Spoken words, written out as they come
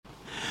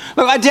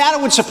Look, I doubt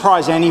it would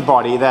surprise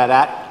anybody that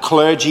at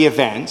clergy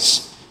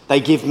events, they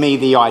give me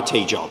the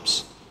IT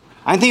jobs.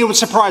 I don't think it would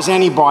surprise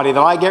anybody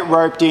that I get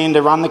roped in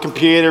to run the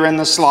computer and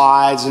the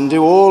slides and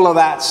do all of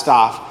that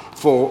stuff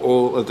for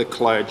all of the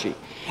clergy.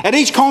 At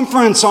each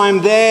conference,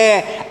 I'm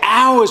there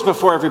hours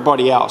before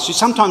everybody else. You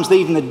sometimes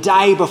even the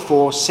day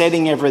before,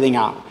 setting everything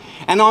up.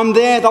 And I'm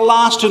there the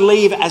last to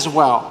leave as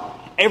well.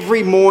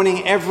 Every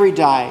morning, every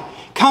day.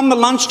 Come the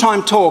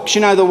lunchtime talks,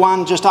 you know, the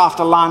one just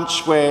after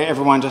lunch where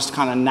everyone just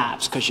kind of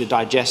naps because you're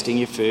digesting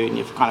your food and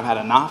you've kind of had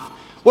enough.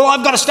 Well,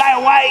 I've got to stay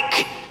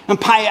awake and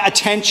pay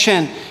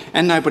attention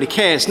and nobody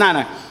cares.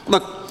 No.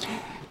 Look,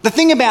 the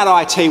thing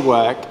about IT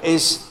work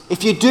is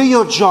if you do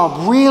your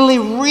job really,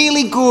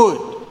 really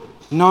good,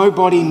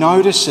 nobody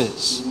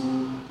notices.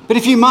 But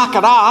if you muck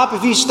it up,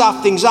 if you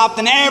stuff things up,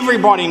 then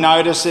everybody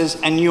notices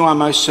and you are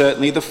most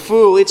certainly the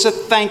fool. It's a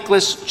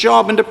thankless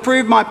job. And to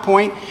prove my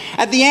point,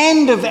 at the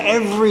end of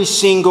every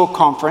single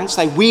conference,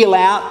 they wheel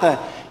out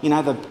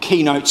the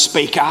keynote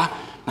speaker,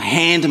 they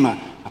hand them a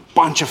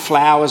bunch of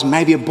flowers,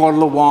 maybe a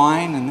bottle of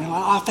wine, and they're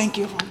like, oh, thank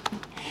you.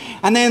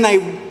 And then they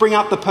bring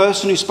up the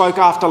person who spoke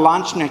after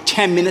lunch,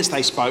 10 minutes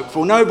they spoke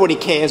for, nobody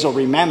cares or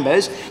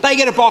remembers. They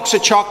get a box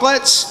of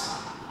chocolates.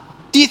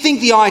 Do you think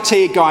the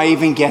IT guy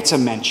even gets a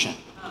mention?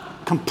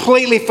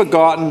 Completely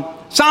forgotten.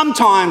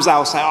 Sometimes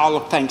they'll say, oh,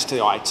 look, thanks to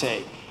the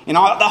IT. The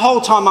whole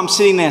time I'm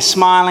sitting there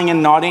smiling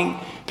and nodding,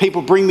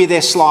 people bring me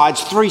their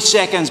slides 3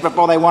 seconds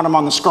before they want them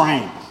on the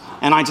screen.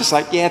 And I just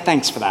like, yeah,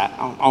 thanks for that.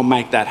 I'll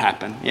make that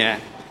happen.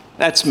 Yeah,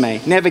 that's me.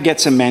 Never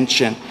gets a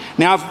mention.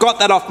 Now, I've got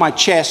that off my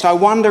chest. I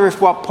wonder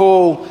if what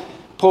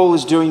Paul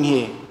is doing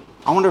here,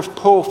 I wonder if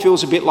Paul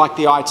feels a bit like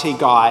the IT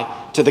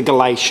guy to the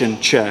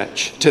Galatian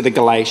church, to the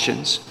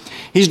Galatians.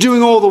 He's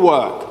doing all the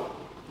work.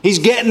 He's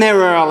getting there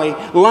early,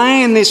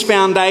 laying this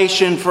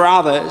foundation for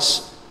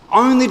others,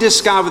 only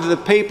discovered that the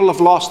people have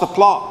lost the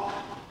plot.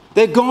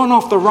 They've gone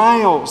off the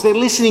rails. They're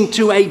listening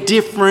to a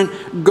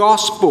different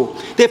gospel.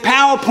 Their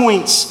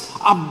PowerPoints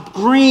are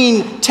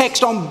green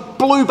text on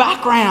blue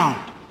background.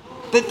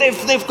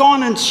 They've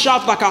gone and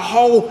shoved like a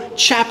whole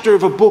chapter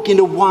of a book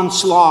into one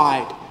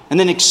slide and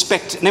then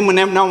when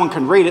no one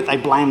can read it, they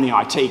blame the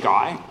IT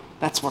guy.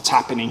 That's what's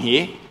happening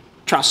here.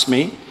 Trust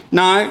me.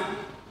 No.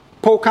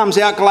 Paul comes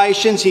out,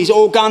 Galatians, he's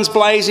all guns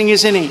blazing,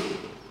 isn't he?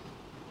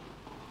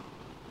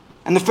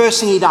 And the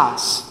first thing he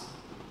does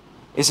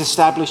is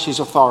establish his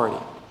authority.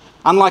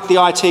 Unlike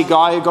the IT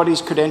guy who got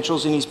his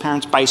credentials in his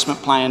parents'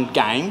 basement playing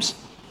games,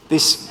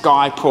 this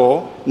guy,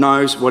 Paul,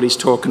 knows what he's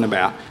talking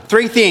about.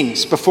 3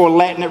 things before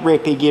letting it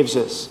rip he gives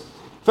us.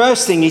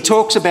 First thing, he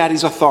talks about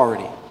his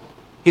authority.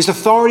 His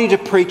authority to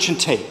preach and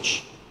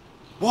teach.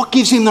 What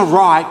gives him the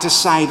right to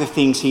say the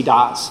things he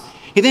does?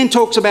 He then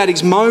talks about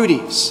his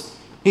motives.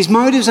 His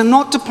motives are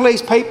not to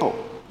please people.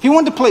 If he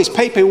wanted to please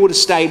people, he would have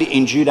stayed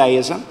in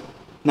Judaism.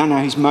 No,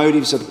 his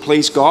motives are to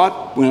please God.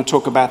 We're going to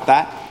talk about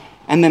that.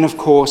 And then, of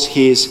course,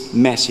 his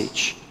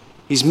message.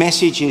 His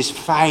message is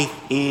faith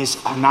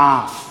is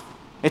enough.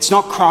 It's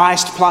not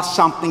Christ plus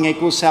something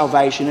equals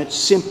salvation. It's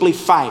simply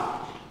faith.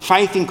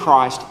 Faith in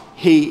Christ,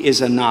 he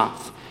is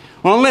enough.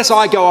 Well, unless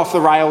I go off the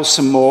rails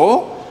some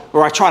more,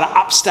 or I try to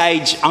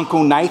upstage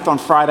Uncle Nath on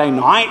Friday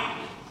night,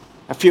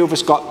 a few of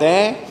us got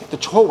there. The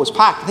hall was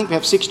packed. I think we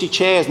have 60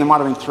 chairs and there might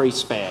have been 3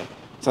 spare.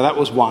 So that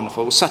was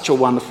wonderful. It was such a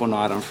wonderful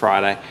night on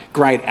Friday.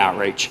 Great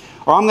outreach.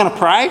 All right, I'm going to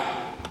pray.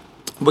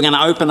 We're going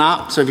to open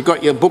up. So if you've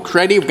got your books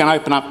ready, we're going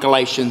to open up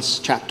Galatians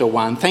chapter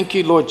 1. Thank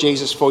you, Lord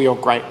Jesus, for your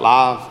great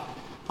love.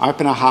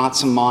 Open our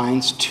hearts and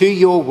minds to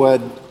your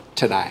word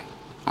today.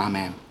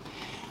 Amen.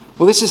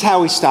 Well, this is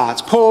how he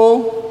starts.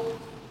 Paul,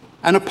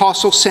 an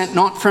apostle sent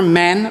not from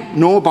men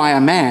nor by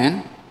a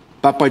man,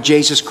 but by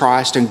Jesus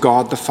Christ and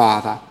God the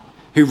Father,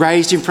 who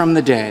raised him from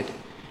the dead,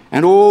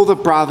 and all the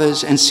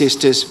brothers and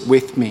sisters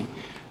with me.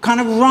 Kind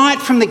of right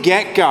from the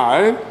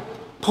get-go,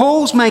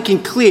 Paul's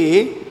making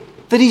clear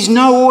that he's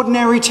no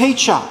ordinary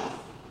teacher.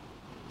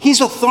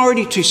 His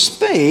authority to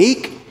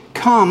speak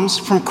comes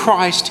from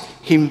Christ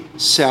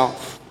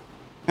himself.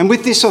 And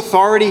with this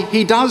authority,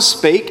 he does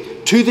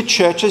speak to the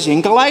churches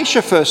in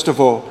Galatia, first of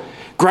all.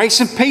 Grace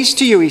and peace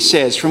to you, he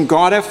says, from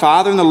God our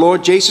Father and the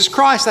Lord Jesus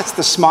Christ. That's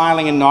the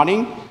smiling and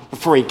nodding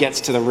before he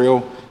gets to the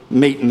real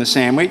meat in the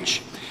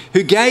sandwich.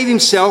 Who gave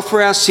himself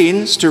for our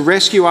sins to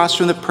rescue us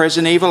from the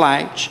present evil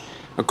age,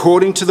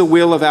 according to the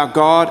will of our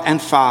God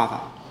and Father.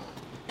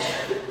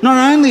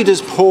 Not only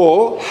does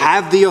Paul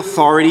have the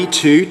authority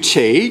to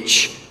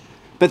teach,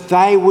 but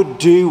they would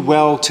do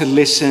well to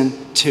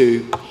listen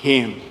to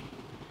him.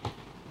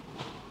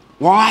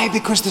 Why?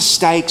 Because the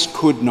stakes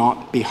could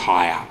not be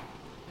higher.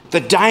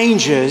 The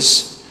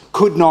dangers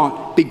could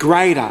not be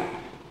greater.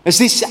 As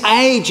this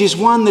age is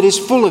one that is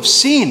full of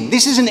sin.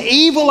 This is an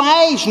evil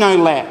age, no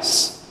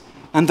less.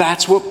 And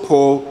that's what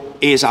Paul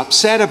is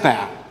upset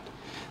about.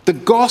 The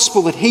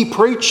gospel that he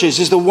preaches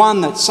is the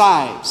one that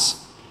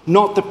saves,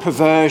 not the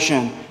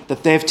perversion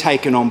that they've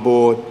taken on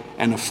board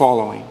and are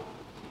following.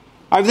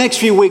 Over the next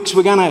few weeks,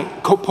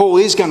 Paul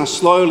is going to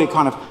slowly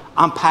kind of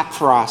unpack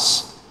for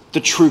us the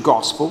true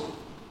gospel.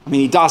 I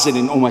mean, he does it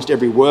in almost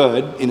every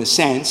word, in a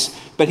sense,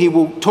 but he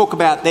will talk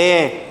about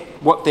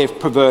what they've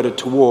perverted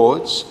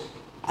towards.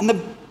 And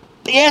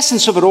the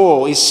essence of it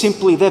all is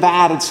simply they've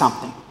added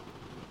something.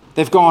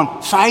 They've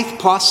gone faith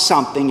plus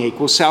something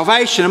equals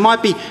salvation. It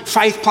might be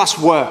faith plus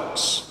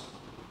works,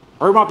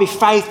 or it might be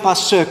faith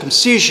plus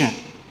circumcision.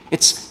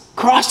 It's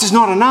Christ is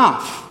not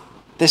enough.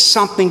 There's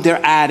something they're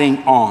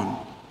adding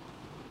on.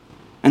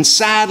 And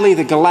sadly,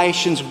 the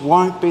Galatians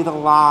won't be the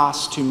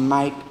last to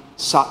make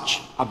such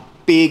a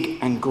big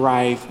and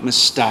grave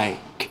mistake.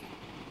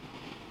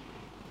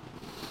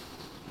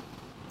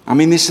 I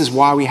mean, this is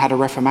why we had a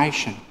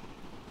Reformation.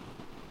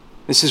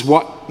 This is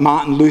what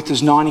Martin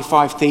Luther's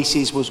 95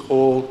 Theses was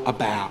all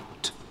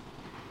about.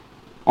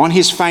 On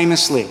his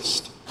famous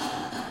list,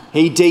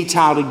 he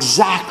detailed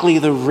exactly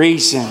the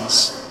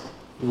reasons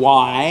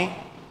why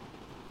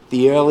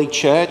the early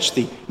church,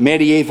 the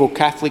medieval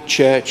Catholic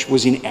Church,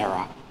 was in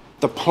error.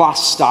 The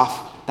plus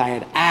stuff they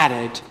had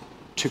added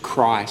to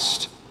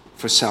Christ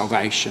for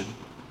salvation.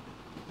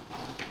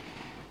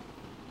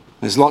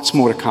 There's lots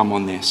more to come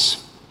on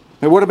this.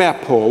 But what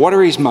about Paul? What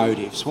are his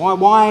motives?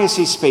 Why is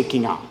he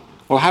speaking up?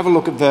 Well, have a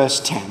look at verse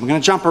 10. We're going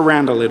to jump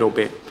around a little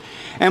bit.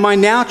 Am I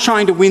now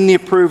trying to win the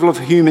approval of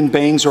human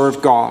beings or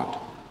of God?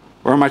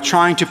 Or am I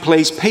trying to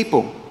please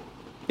people?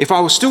 If I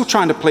was still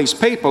trying to please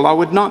people, I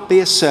would not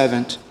be a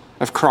servant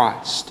of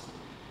Christ.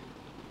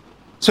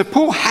 So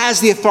Paul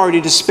has the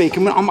authority to speak.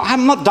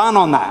 I'm not done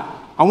on that.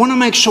 I want to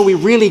make sure we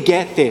really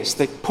get this,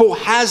 that Paul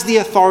has the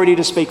authority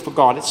to speak for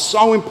God. It's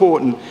so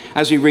important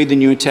as we read the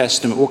New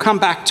Testament. We'll come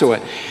back to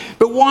it.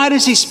 But why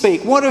does he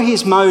speak? What are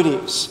his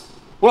motives?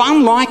 Well,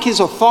 unlike his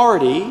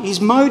authority,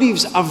 his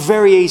motives are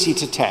very easy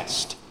to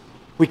test.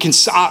 We can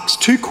ask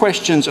two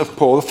questions of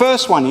Paul. The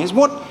first one is,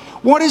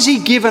 what has he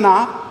given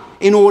up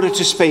in order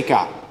to speak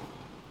up?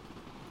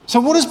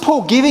 So what is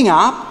Paul giving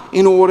up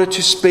in order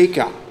to speak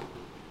up?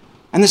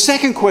 And the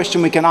second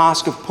question we can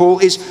ask of Paul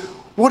is,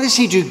 what does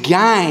he do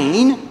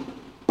gain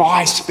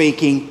by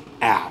speaking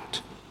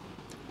out?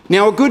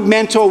 Now, a good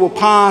mentor will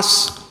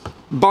pass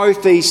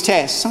both these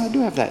tests. I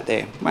do have that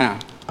there. Wow.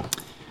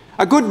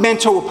 A good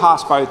mentor will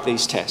pass both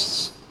these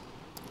tests.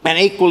 And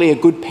equally, a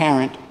good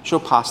parent shall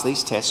pass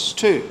these tests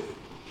too.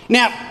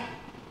 Now,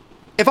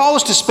 if I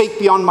was to speak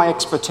beyond my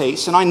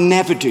expertise, and I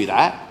never do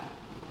that,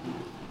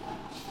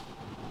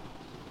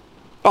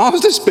 I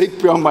was to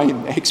speak beyond my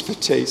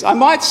expertise, I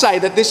might say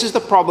that this is the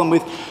problem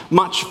with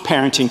much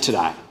parenting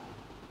today.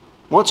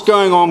 What's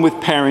going on with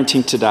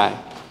parenting today?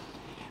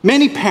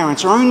 Many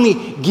parents are only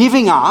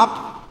giving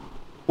up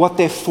what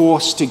they're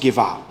forced to give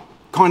up.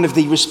 Kind of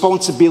the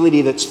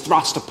responsibility that's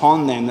thrust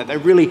upon them that they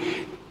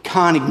really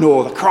can't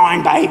ignore. The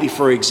crying baby,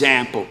 for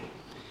example.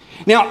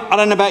 Now, I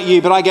don't know about you,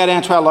 but I go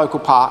down to our local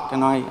park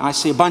and I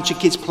see a bunch of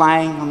kids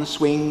playing on the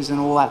swings and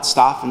all that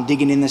stuff and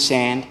digging in the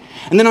sand.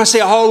 And then I see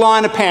a whole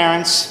line of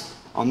parents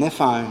on their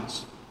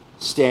phones,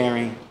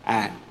 staring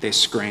at their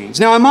screens.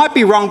 Now, I might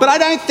be wrong, but I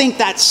don't think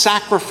that's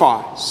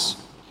sacrifice.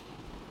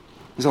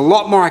 There's a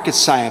lot more I could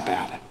say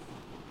about it.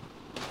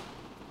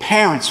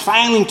 Parents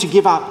failing to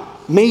give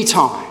up me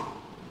time,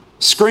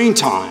 screen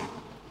time,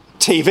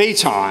 TV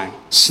time,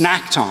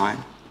 snack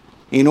time,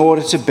 in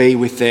order to be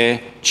with their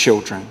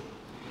children.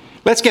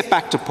 Let's get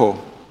back to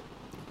Paul.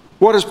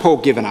 What has Paul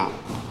given up?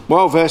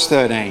 Well, verse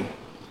 13.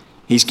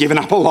 He's given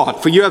up a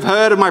lot. For you have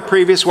heard of my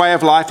previous way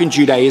of life in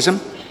Judaism,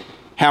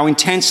 how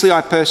intensely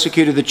I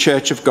persecuted the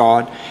church of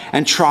God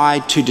and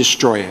tried to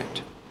destroy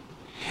it.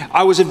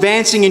 I was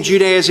advancing in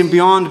Judaism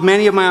beyond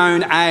many of my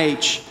own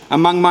age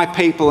among my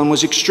people and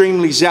was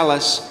extremely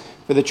zealous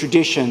for the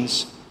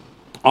traditions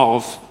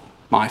of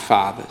my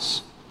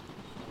fathers.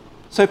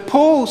 So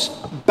Paul's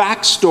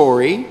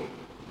backstory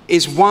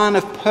is one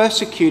of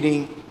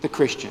persecuting the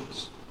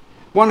Christians,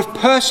 one of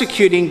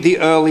persecuting the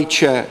early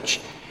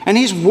church. And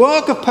his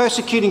work of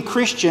persecuting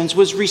Christians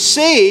was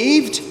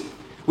received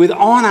with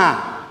honour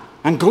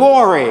and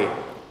glory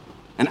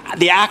and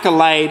the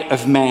accolade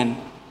of men.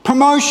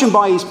 Promotion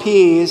by his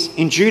peers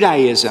in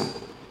Judaism.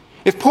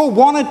 If Paul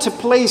wanted to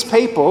please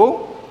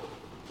people,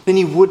 then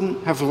he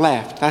wouldn't have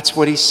left. That's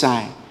what he's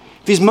saying.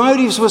 If his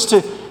motive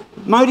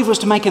was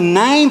to make a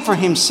name for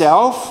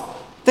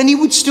himself, then he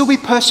would still be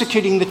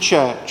persecuting the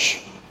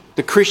church,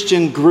 the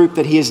Christian group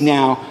that he is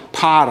now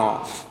part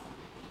of.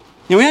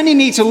 Now, we only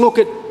need to look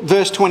at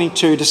verse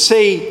 22 to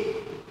see,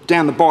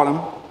 down the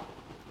bottom,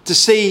 to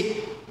see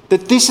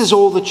that this is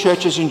all the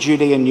churches in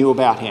Judea knew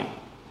about him.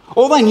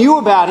 All they knew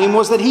about him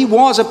was that he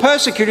was a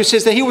persecutor. It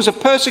says that he was a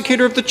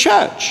persecutor of the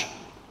church.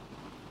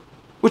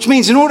 Which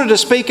means in order to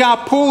speak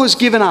up, Paul has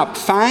given up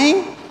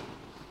fame,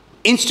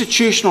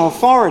 institutional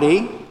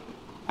authority,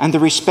 and the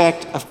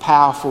respect of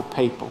powerful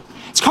people.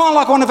 It's kind of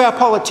like one of our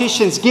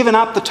politicians giving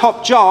up the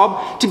top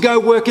job to go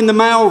work in the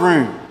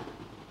mailroom.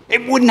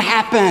 It wouldn't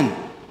happen.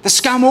 The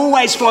scum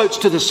always floats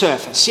to the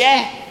surface,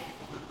 yeah?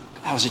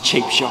 That was a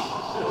cheap shot.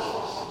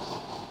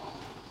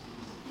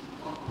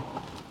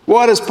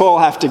 What does Paul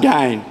have to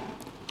gain?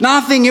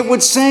 Nothing, it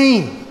would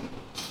seem.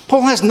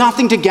 Paul has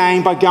nothing to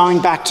gain by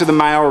going back to the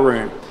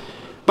mailroom.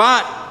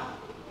 But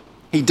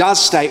he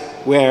does state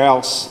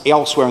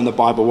elsewhere in the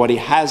Bible what he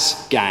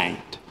has gained.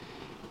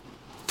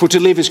 For to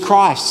live is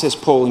Christ, says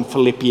Paul in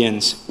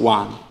Philippians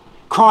 1.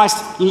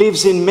 Christ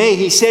lives in me,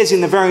 he says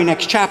in the very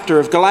next chapter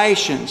of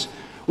Galatians.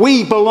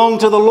 We belong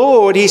to the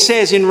Lord, he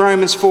says in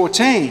Romans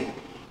 14.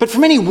 But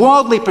from any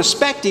worldly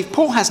perspective,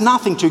 Paul has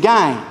nothing to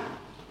gain,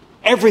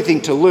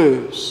 everything to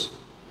lose.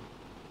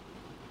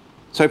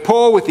 So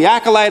Paul, with the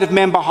accolade of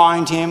men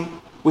behind him,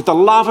 with the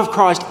love of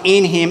Christ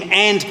in him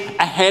and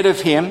ahead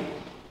of him,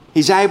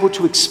 he's able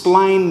to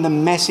explain the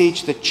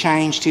message that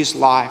changed his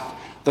life,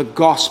 the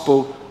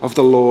gospel of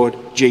the Lord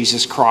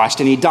Jesus Christ.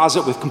 And he does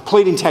it with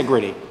complete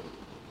integrity.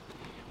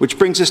 Which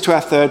brings us to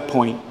our third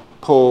point,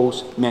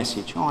 Paul's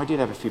message. Oh, I did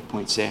have a few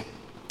points there.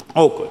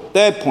 Oh, good.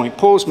 Third point,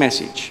 Paul's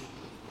message.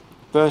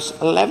 Verse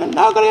 11.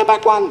 No, I've got to go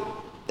back one.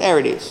 There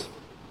it is.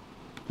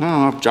 No,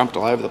 I've jumped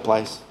all over the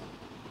place.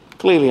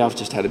 Clearly, I've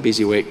just had a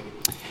busy week.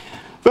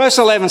 Verse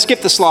 11,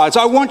 skip the slides.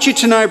 I want you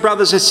to know,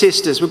 brothers and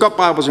sisters, we've got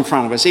Bibles in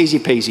front of us, easy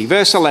peasy.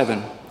 Verse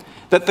 11,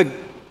 that the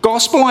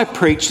gospel I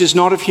preached is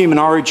not of human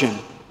origin.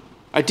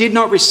 I did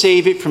not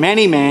receive it from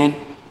any man,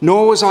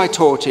 nor was I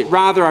taught it.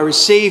 Rather, I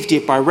received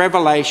it by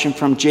revelation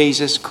from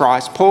Jesus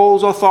Christ.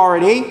 Paul's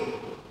authority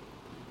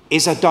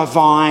is a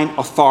divine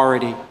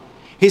authority.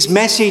 His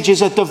message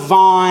is a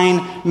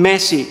divine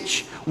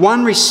message,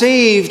 one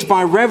received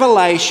by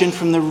revelation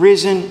from the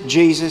risen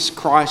Jesus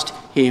Christ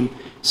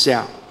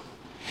himself.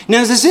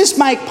 Now, does this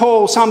make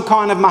Paul some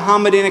kind of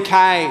Muhammad in a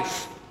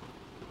cave,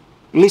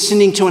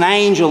 listening to an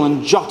angel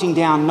and jotting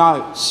down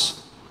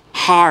notes?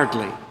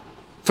 Hardly.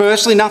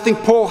 Firstly, nothing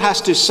Paul has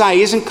to say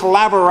isn't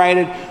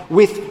collaborated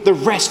with the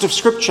rest of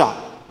Scripture,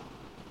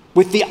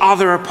 with the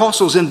other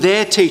apostles and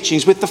their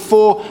teachings, with the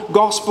four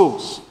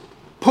Gospels.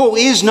 Paul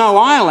is no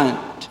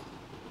island.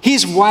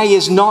 His way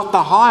is not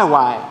the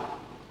highway,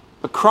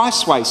 but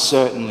Christ's way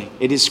certainly.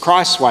 It is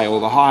Christ's way or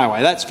the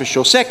highway, that's for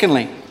sure.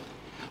 Secondly,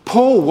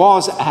 Paul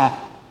was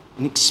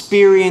an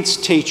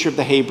experienced teacher of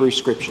the Hebrew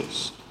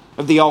Scriptures,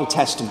 of the Old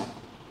Testament.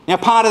 Now,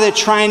 part of their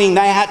training,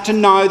 they had to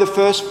know the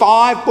first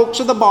 5 books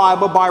of the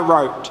Bible by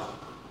rote.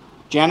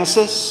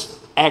 Genesis,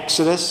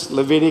 Exodus,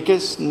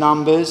 Leviticus,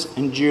 Numbers,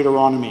 and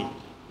Deuteronomy.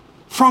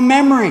 From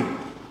memory.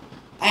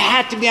 They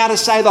had to be able to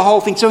say the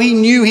whole thing. So he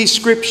knew his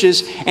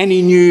Scriptures and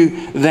he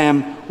knew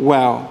them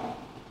well.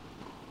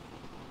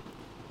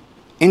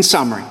 In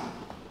summary,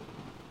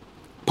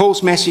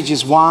 Paul's message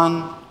is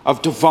one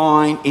of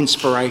divine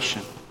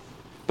inspiration.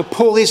 But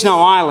Paul is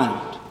no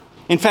island.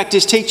 In fact,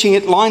 his teaching,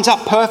 it lines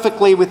up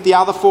perfectly with the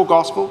other 4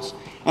 Gospels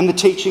and the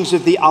teachings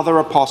of the other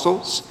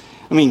apostles.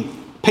 I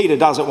mean, Peter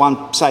does at one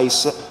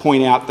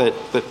point out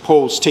that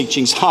Paul's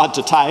teaching's hard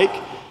to take.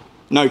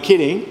 No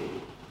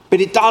kidding. But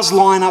it does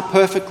line up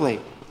perfectly.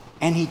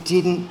 And he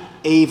didn't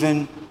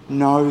even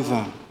know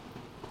them.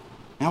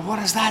 Now, what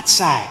does that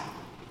say?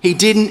 He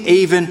didn't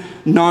even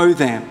know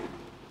them.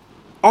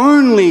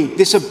 Only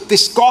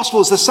this gospel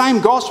is the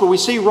same gospel we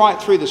see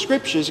right through the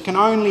Scriptures. It can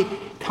only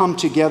come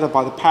together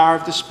by the power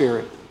of the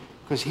Spirit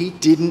because he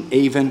didn't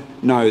even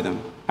know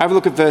them. Have a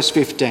look at verse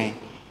 15.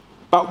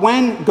 But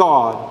when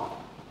God,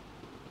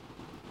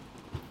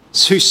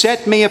 who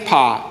set me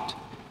apart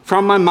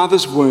from my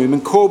mother's womb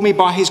and called me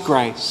by his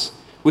grace,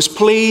 was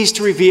pleased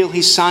to reveal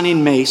his Son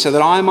in me so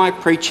that I might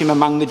preach him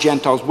among the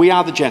Gentiles. We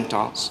are the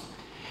Gentiles.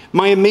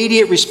 My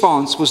immediate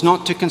response was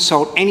not to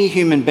consult any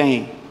human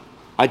being.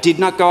 I did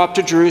not go up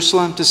to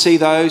Jerusalem to see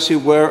those who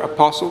were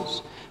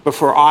apostles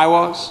before I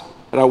was,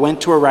 but I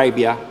went to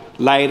Arabia.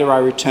 Later I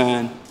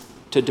returned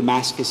to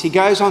Damascus. He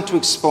goes on to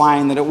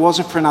explain that it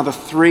wasn't for another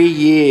 3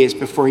 years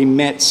before he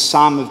met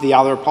some of the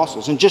other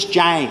apostles, and just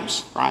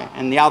James, right,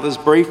 and the others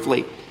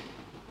briefly.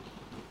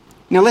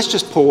 Now let's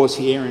just pause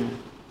here and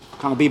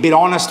kind of be a bit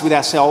honest with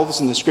ourselves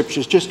and the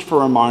Scriptures just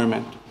for a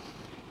moment.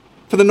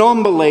 For the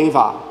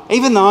non-believer,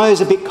 even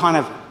those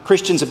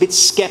Christians a bit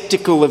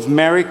sceptical of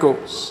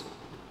miracles,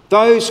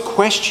 those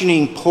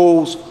questioning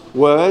Paul's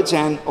words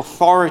and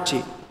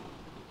authority,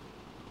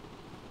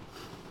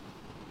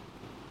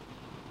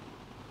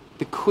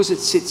 because it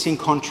sits in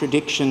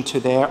contradiction to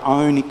their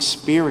own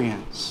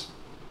experience.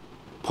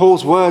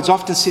 Paul's words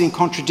often sit in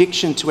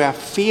contradiction to our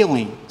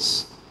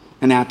feelings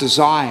and our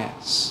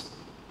desires.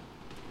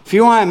 For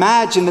you, I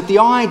imagine that the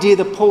idea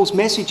that Paul's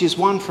message is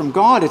one from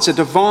God, it's a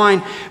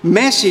divine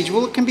message,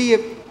 well, it can be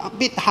a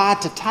bit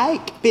hard to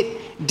take, a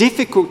bit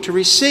difficult to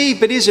receive,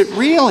 but is it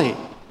really?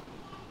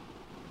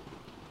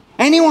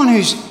 Anyone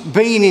who's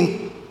been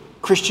in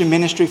Christian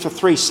ministry for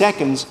 3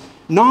 seconds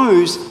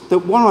knows that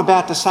what I'm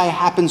about to say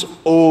happens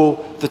all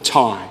the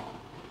time.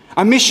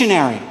 A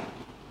missionary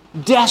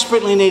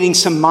desperately needing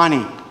some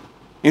money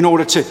in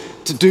order to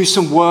do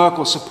some work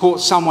or support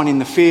someone in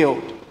the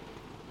field.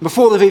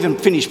 Before they've even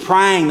finished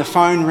praying, the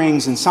phone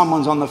rings and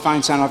someone's on the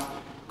phone saying, I've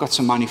got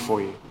some money for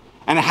you.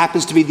 And it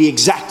happens to be the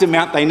exact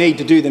amount they need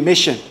to do the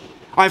mission.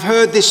 I've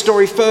heard this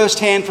story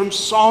firsthand from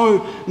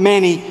so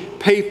many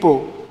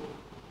people.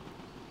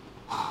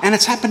 And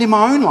it's happened in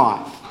my own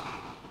life.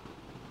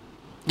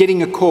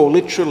 Getting a call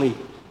literally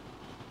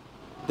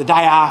the day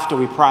after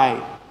we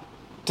prayed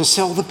to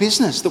sell the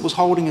business that was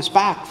holding us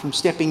back from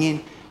stepping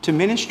into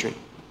ministry.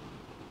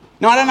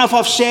 Now, I don't know if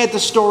I've shared the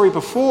story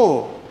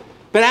before,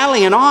 but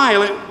Ali and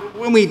I,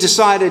 when we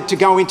decided to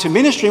go into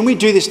ministry, and we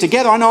do this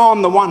together, I know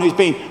I'm the one who's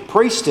been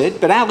priested,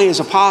 but Ali is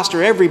a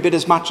pastor every bit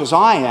as much as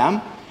I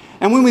am.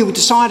 And when we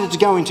decided to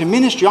go into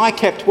ministry, I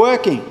kept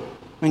working. I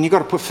mean, you've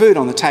got to put food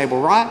on the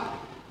table, right?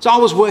 So I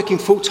was working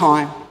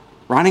full-time,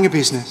 running a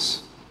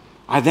business.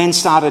 I then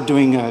started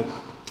doing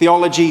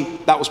theology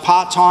that was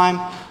part-time.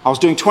 I was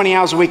doing 20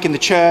 hours a week in the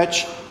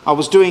church. I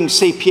was doing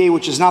CPE,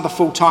 which is another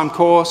full-time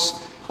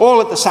course, all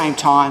at the same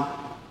time.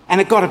 And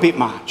it got a bit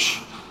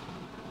much.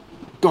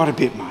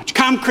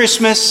 Come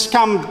Christmas,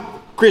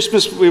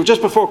 we were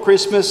just before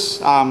Christmas,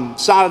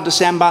 start of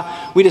December,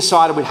 we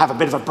decided we'd have a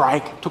bit of a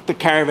break. Took the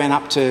caravan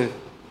up to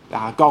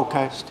Gold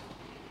Coast,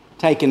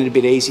 taking it a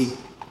bit easy.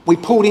 We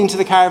pulled into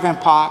the caravan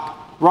park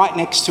right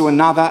next to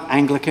another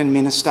Anglican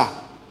minister.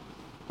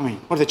 I mean,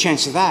 what are the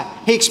chances of that?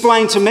 He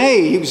explained to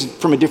me, he was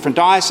from a different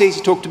diocese,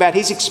 he talked about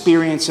his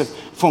experience of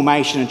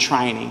formation and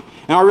training.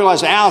 And I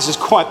realised ours is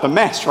quite the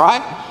mess,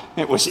 right?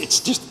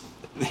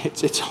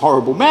 It's a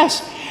horrible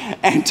mess.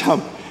 And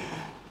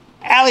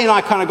Ali and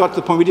I kind of got to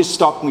the point, we just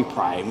stopped and we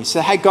prayed. And we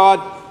said, hey, God,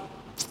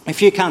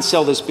 if you can't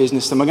sell this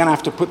business, then we're going to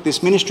have to put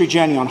this ministry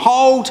journey on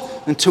hold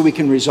until we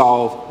can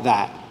resolve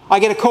that. I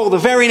get a call the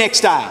very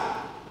next day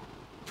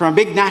from a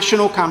big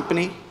national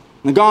company.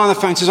 And the guy on the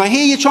phone says, I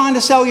hear you're trying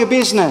to sell your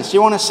business.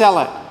 You want to sell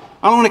it.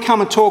 I want to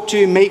come and talk to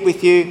you, meet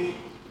with you.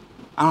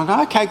 And I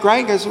go, okay,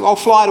 great. He goes, I'll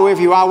fly to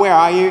wherever you are. Where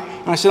are you?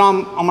 And I said,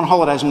 I'm on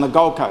holidays on the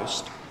Gold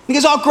Coast. He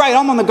goes, oh, great,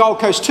 I'm on the Gold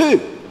Coast too.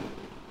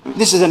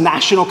 This is a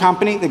national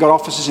company. They've got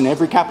offices in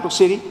every capital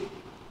city.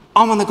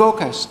 I'm on the Gold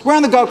Coast. Where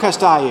on the Gold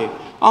Coast are you?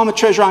 I'm at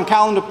Treasure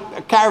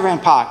Island Caravan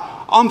Park.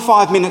 I'm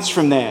 5 minutes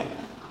from there.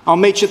 I'll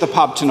meet you at the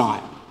pub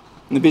tonight.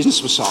 And the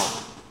business was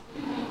sold.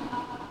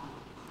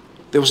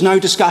 There was no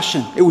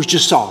discussion. It was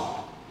just sold.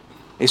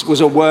 It was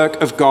a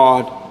work of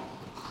God.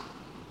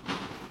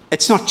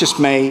 It's not just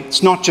me.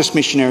 It's not just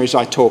missionaries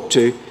I talk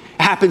to. It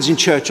happens in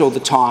church all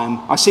the time.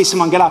 I see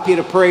someone get up here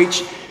to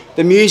preach.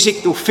 The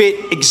music will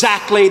fit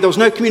exactly. There was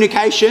no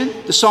communication.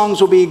 The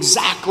songs will be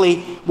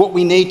exactly what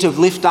we need to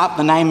lift up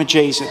the name of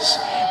Jesus.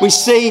 We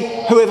see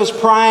whoever's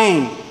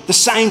praying, the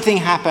same thing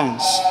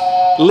happens.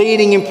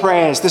 Leading in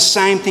prayers, the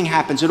same thing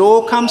happens. It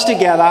all comes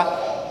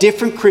together,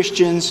 different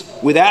Christians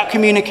without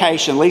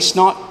communication, at least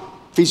not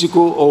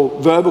physical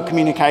or verbal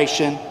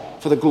communication,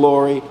 for the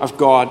glory of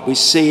God. We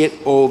see it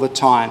all the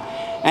time.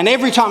 And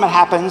every time it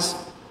happens,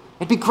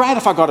 it'd be great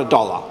if I got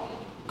 $1,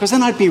 because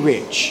then I'd be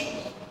rich.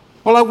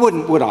 Well, I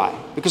wouldn't, would I?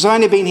 Because I've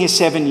only been here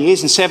 7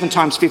 years, and 7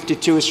 times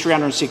 52 is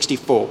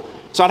 364.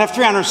 So I'd have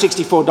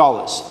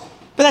 $364.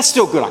 But that's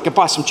still good. I could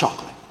buy some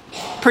chocolate.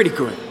 Pretty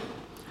good.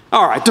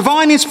 All right,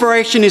 divine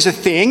inspiration is a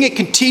thing. It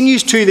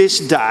continues to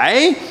this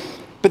day.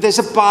 But there's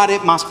a but,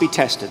 it must be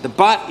tested. The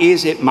but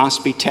is it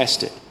must be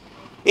tested.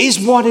 Is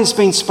what has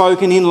been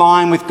spoken in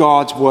line with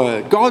God's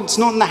word? God's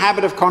not in the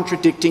habit of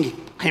contradicting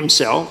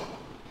himself.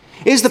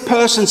 Is the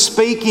person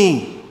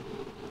speaking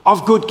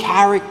of good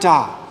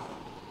character?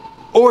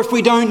 Or if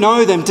we don't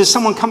know them, does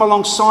someone come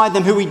alongside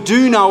them who we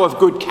do know of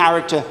good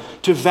character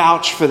to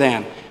vouch for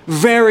them?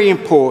 Very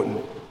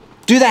important.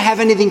 Do they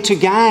have anything to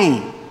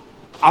gain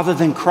other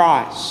than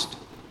Christ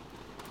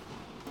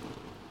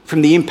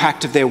from the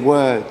impact of their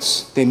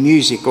words, their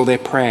music, or their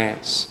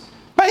prayers?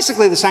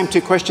 Basically the same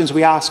two questions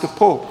we ask of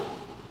Paul,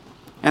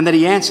 and that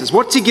he answers.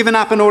 What's he given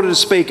up in order to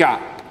speak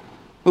up?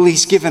 Well,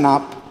 he's given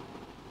up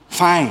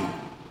fame.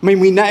 I mean,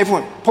 we know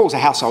Paul's a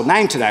household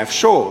name today,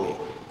 surely.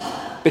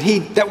 But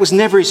that was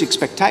never his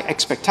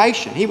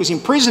expectation. He was in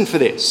prison for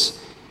this.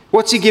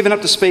 What's he given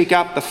up to speak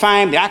up? The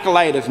fame, the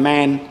accolade of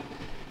men,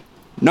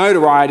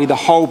 notoriety, the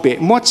whole bit.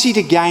 And what's he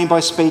to gain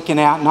by speaking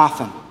out?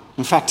 Nothing.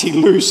 In fact, he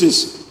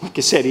loses. Like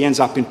I said, he ends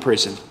up in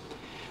prison.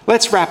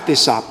 Let's wrap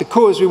this up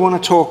because we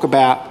want to talk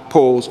about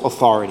Paul's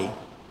authority.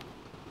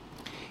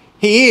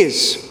 He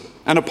is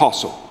an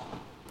apostle,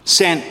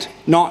 sent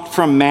not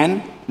from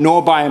men,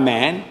 nor by a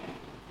man,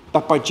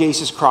 but by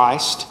Jesus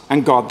Christ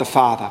and God the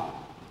Father.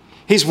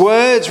 His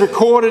words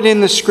recorded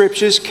in the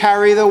scriptures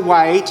carry the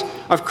weight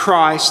of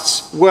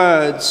Christ's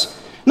words.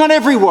 Not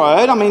every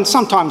word. I mean,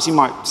 sometimes he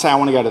might say, I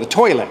want to go to the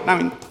toilet.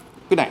 I mean,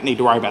 we don't need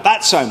to worry about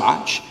that so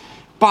much.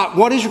 But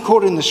what is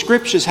recorded in the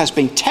scriptures has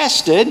been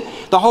tested.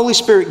 The Holy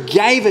Spirit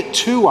gave it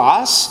to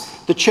us.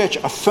 The church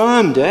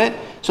affirmed it.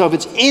 So if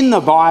it's in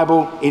the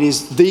Bible, it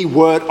is the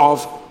word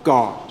of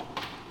God.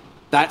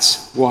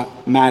 That's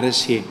what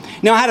matters here.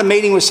 Now, I had a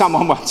meeting with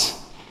someone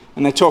once,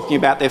 and they're talking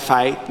about their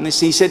faith. And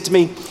he said to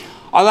me,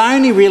 I'll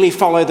only really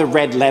follow the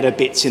red letter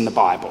bits in the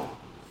Bible.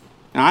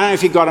 Now, I don't know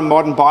if you've got a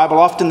modern Bible.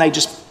 Often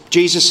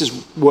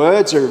Jesus'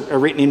 words are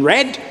written in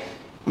red.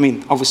 I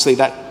mean, obviously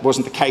that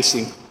wasn't the case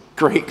in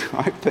Greek,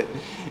 right? But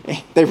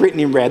they're written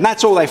in red, and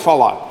that's all they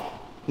follow.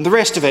 And the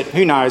rest of it,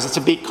 who knows? It's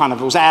a bit kind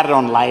of, it was added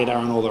on later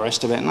and all the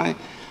rest of it. And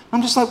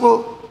I'm just like,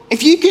 well,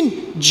 if you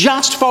can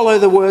just follow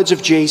the words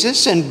of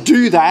Jesus and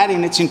do that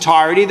in its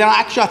entirety, then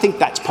actually I think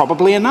that's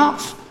probably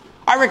enough.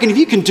 I reckon if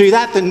you can do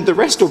that, then the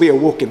rest will be a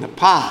walk in the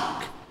park.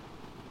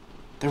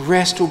 The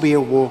rest will be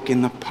a walk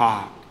in the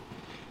park.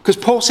 Because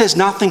Paul says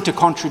nothing to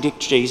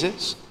contradict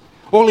Jesus.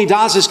 All he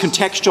does is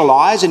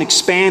contextualize and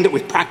expand it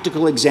with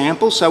practical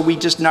examples so we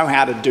just know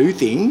how to do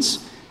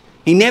things.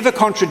 He never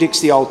contradicts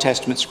the Old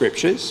Testament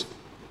scriptures.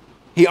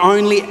 He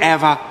only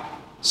ever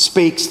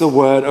speaks the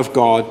word of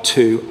God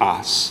to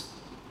us.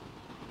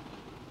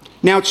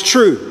 Now, it's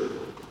true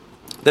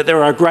that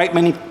there are a great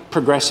many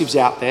progressives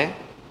out there.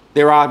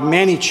 There are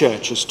many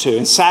churches too,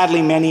 and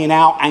sadly many in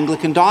our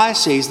Anglican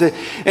diocese,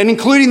 and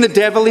including the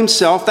devil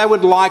himself, they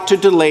would like to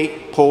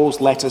delete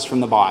Paul's letters from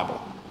the Bible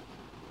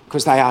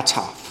because they are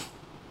tough.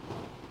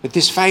 But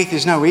this faith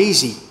is no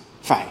easy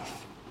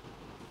faith.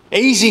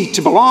 Easy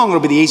to belong will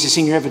be the easiest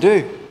thing you ever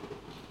do.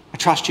 I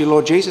trust you,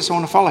 Lord Jesus, I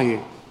want to follow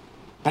you.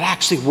 But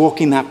actually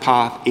walking that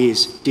path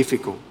is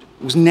difficult.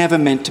 It was never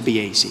meant to be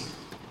easy.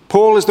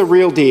 Paul is the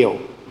real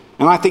deal.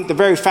 And I think the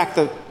very fact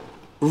that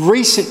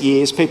recent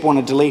years people want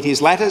to delete his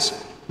letters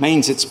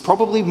means it's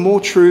probably more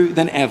true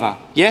than ever.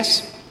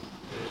 Yes?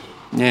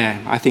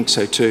 Yeah, I think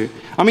so too.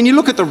 I mean, you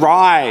look at the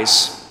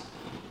rise.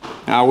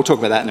 We'll talk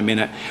about that in a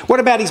minute. What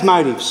about his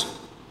motives?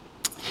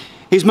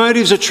 His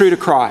motives are true to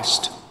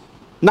Christ.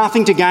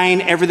 Nothing to gain,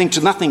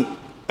 nothing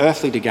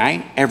earthly to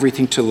gain,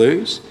 everything to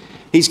lose.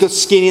 He's got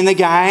skin in the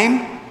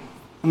game.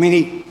 I mean,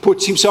 he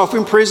puts himself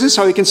in prison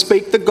so he can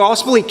speak the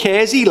gospel. He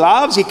cares, he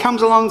loves, he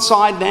comes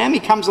alongside them, he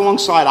comes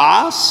alongside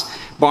us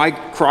by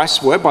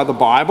Christ's word, by the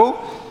Bible.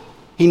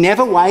 He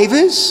never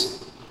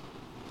wavers.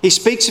 He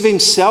speaks of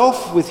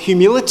himself with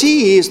humility.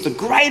 He is the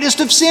greatest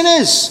of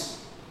sinners.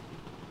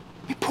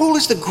 I mean, Paul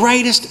is the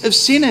greatest of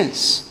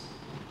sinners.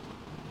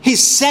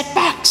 His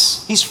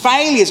setbacks, his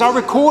failures are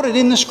recorded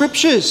in the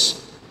scriptures.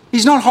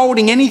 He's not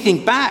holding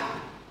anything back.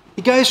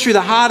 He goes through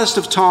the hardest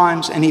of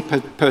times and he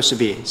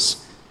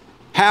perseveres.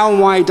 How and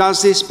why he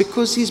does this?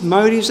 Because his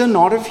motives are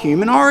not of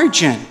human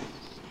origin.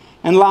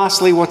 And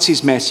lastly, what's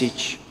his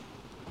message?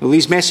 Well,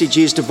 his message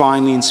is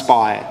divinely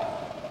inspired,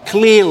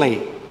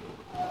 clearly,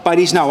 but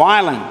he's no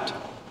island.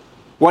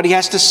 What he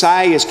has to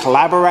say is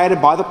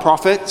collaborated by the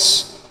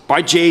prophets,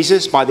 by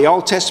Jesus, by the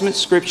Old Testament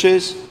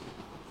scriptures,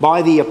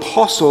 by the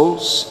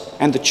apostles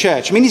and the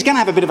church. I mean, he's going to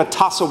have a bit of a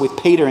tussle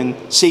with Peter and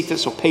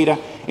Cephas or Peter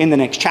in the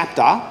next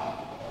chapter,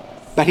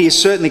 but he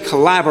is certainly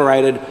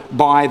collaborated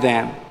by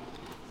them.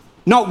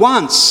 Not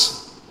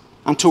once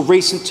until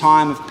recent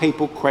time have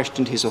people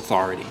questioned his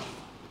authority.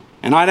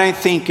 And I don't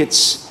think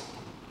it's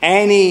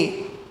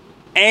any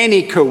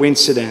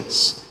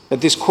coincidence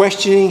that this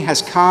questioning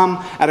has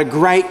come at a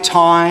great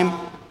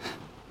time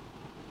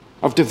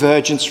of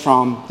divergence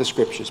from the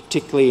scriptures,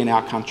 particularly in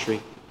our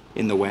country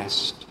in the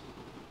West.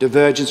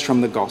 Divergence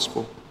from the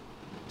gospel.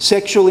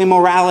 Sexual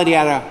immorality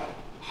at an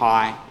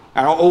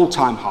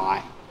all-time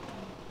high.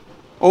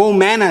 All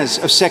manners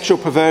of sexual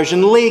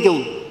perversion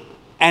legal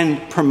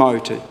and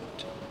promoted.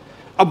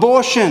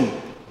 Abortion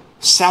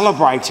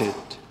celebrated.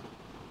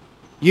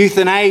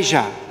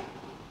 Euthanasia.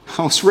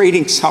 I was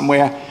reading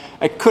somewhere,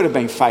 it could have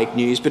been fake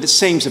news, but it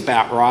seems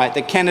about right,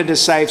 that Canada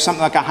saved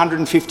something like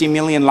 150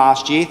 million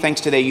last year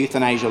thanks to their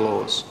euthanasia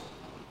laws.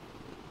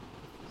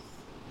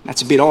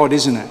 That's a bit odd,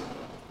 isn't it?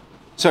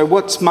 So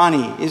what's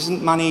money?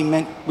 Isn't money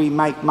meant we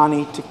make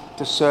money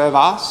to serve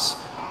us?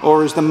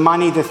 Or is the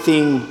money the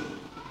thing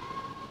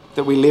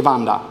that we live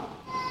under?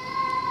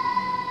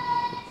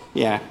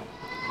 Yeah,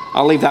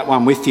 I'll leave that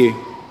one with you.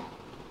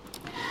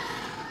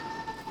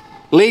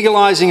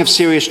 Legalising of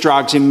serious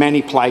drugs in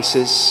many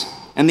places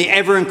and the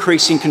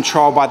ever-increasing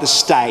control by the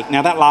state.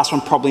 Now, that last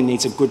one probably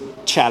needs a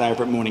good chat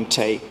over at morning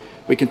tea.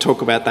 We can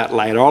talk about that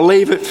later. I'll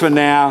leave it for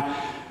now.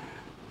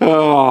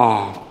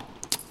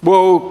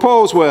 Well,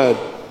 Paul's word.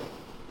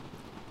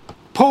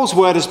 Paul's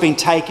word has been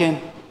taken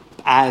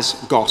as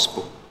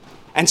gospel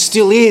and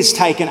still is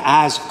taken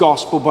as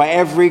gospel by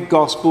every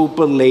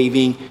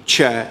gospel-believing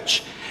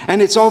church.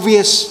 And it's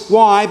obvious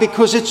why,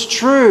 because it's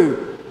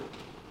true.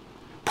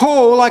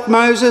 Paul, like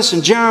Moses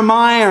and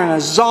Jeremiah and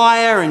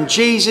Isaiah and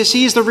Jesus,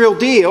 he is the real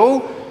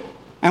deal,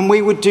 and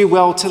we would do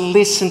well to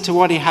listen to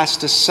what he has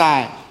to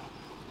say.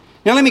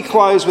 Now let me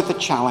close with a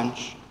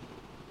challenge.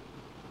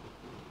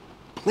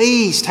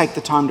 Please take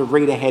the time to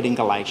read ahead in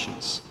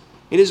Galatians.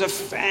 It is a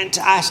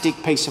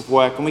fantastic piece of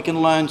work and we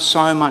can learn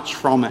so much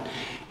from it.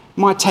 It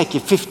might take you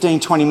 15,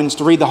 20 minutes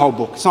to read the whole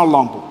book. It's not a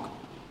long book.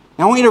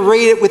 Now I want you to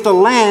read it with the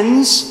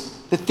lens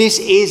that this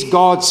is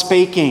God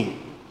speaking.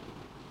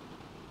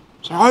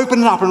 So open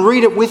it up and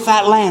read it with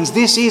that lens.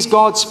 This is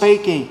God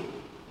speaking.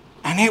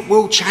 And it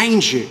will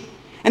change you.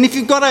 And if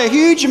you've got a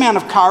huge amount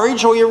of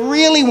courage or you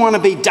really want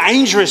to be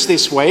dangerous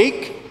this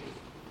week,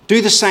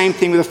 do the same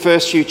thing with the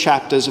first few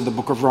chapters of the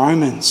book of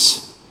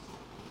Romans.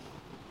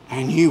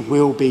 And you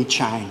will be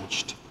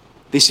changed.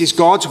 This is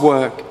God's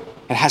work.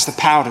 It has the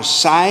power to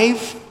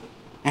save,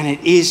 and it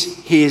is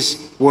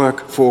his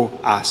work for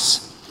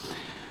us.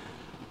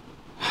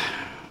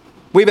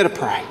 We better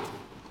pray.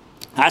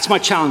 That's my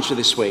challenge for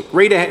this week.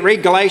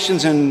 Read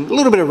Galatians and a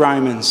little bit of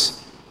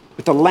Romans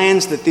with the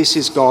lens that this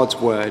is God's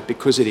word,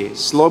 because it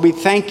is. Lord, we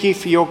thank you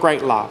for your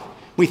great love.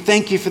 We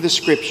thank you for the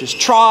scriptures,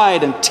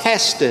 tried and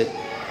tested,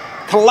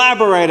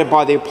 collaborated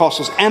by the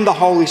apostles and the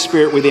Holy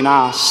Spirit within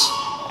us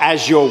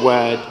as your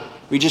word.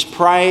 We just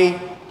pray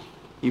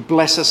you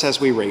bless us as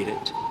we read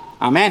it.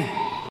 Amen.